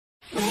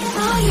But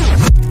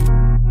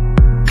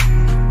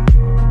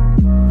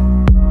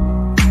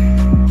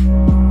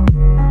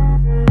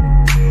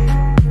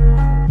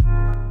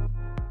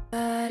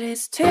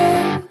it's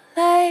too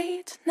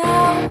late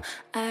now.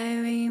 I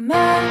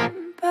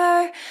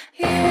remember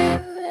you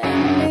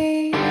and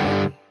me,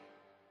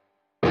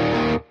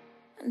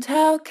 and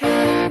how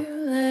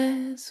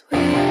careless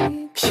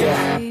we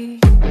could be.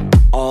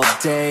 All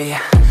day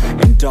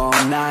and all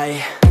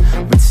night,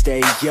 we'd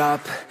stay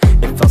up,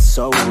 it felt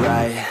so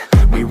right.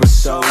 We were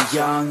so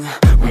young,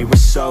 we were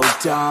so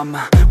dumb.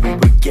 We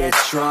would get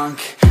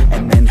drunk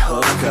and then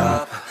hook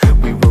up.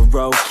 We were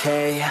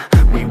okay,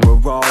 we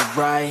were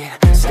alright,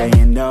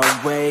 staying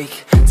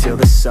awake till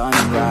the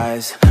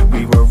sunrise.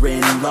 We were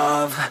in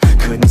love,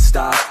 couldn't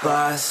stop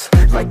us,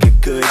 like a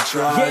good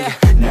drug,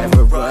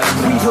 never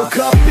enough. We hook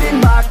up in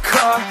my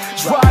car,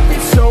 driving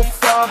so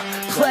far,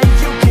 play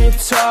your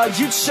guitar,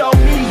 you'd show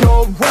me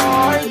your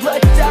art.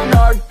 Let down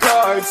our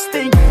guards,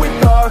 think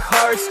with our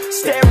hearts,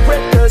 stare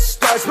at the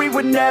stars. We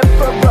were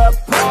never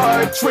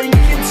apart,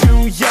 drinking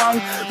too young,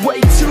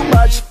 way too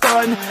much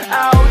fun,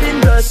 out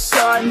in the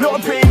sun,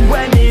 open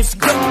when it's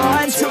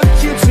gone. Took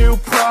you to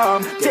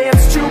prom,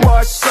 dance to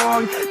our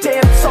song,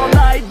 dance all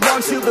night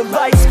long till the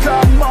lights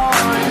come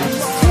on.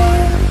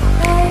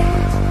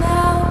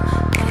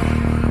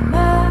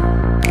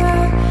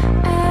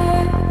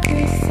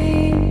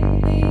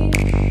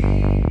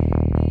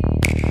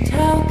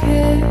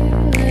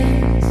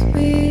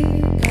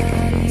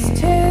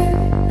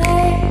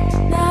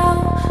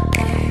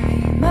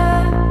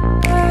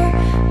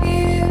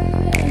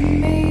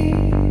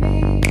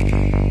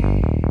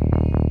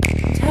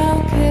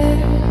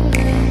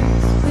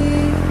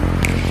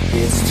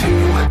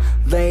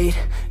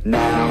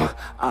 Now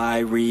I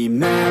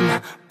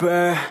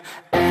remember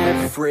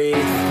everything,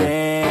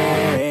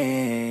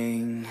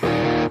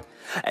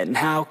 and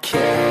how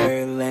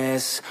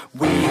careless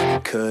we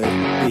could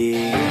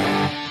be,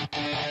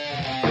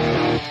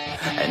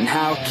 and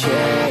how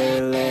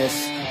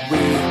careless we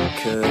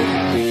could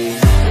be,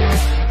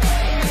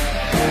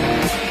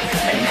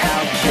 and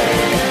how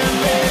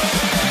careless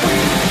we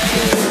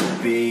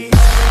could be.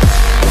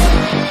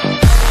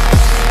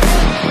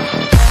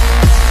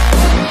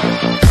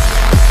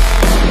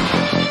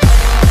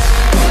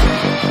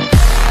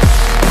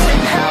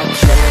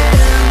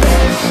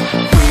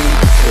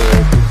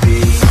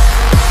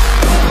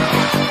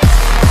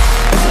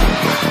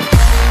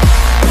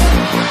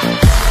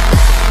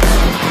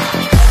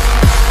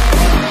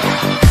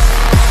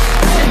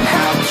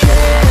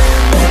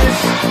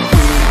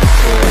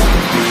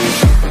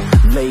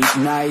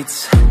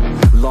 Nights,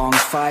 long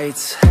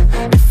fights,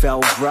 it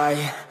felt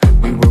right,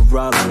 we were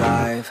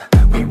alive.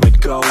 We would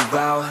go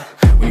out,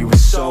 we were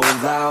so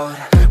loud,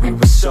 we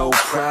were so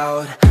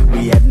proud,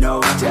 we had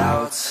no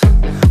doubts.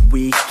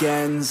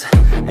 Weekends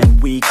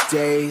and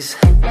weekdays,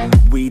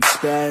 we'd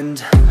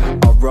spend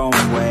our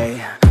own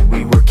way.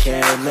 We were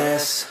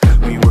careless,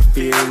 we were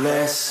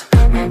fearless,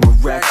 we were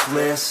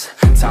reckless,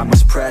 time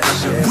was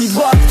precious. We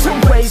loved to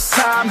waste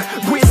time,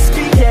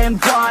 whiskey and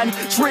wine,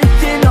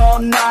 drinking all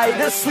night,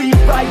 asleep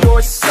by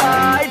your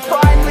side.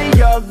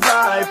 Finally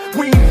alive,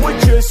 we would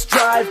just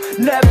drive,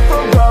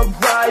 never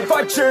arrive.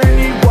 Our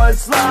journey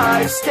was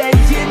live,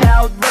 staying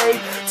out late,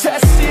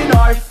 testing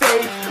our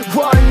fate,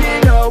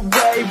 running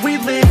away. We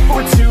live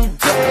for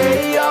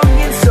today, young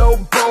and so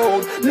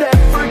bold,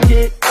 never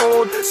get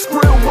old. Screw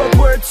what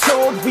we're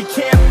told, we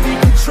can't be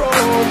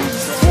controlled.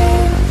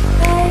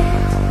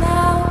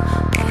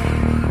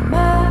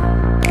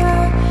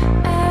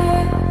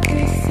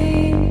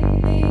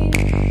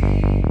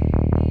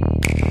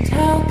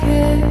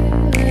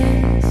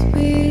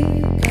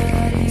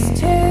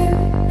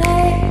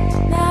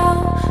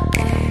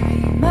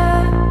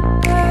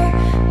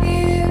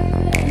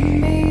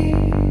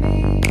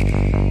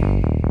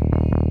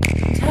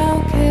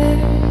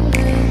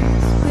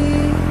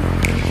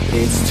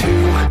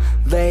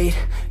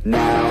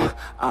 Now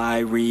I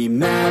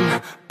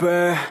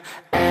remember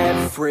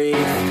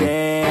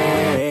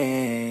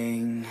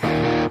everything,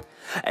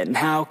 and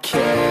how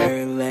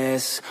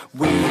careless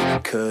we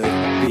could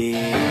be,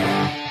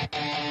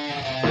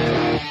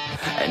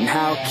 and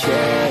how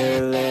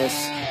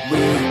careless we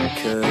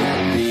could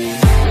be,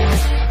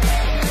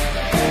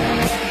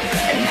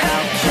 and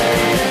how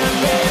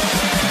careless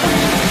we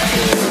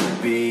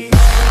could be.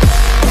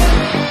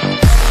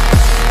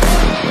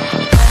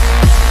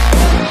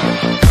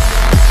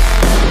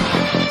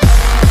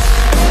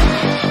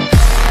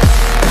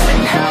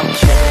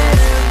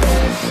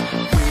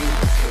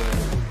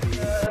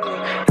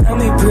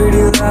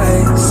 Pretty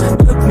lies,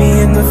 look me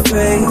in the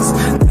face,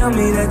 tell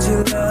me that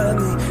you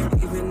love me,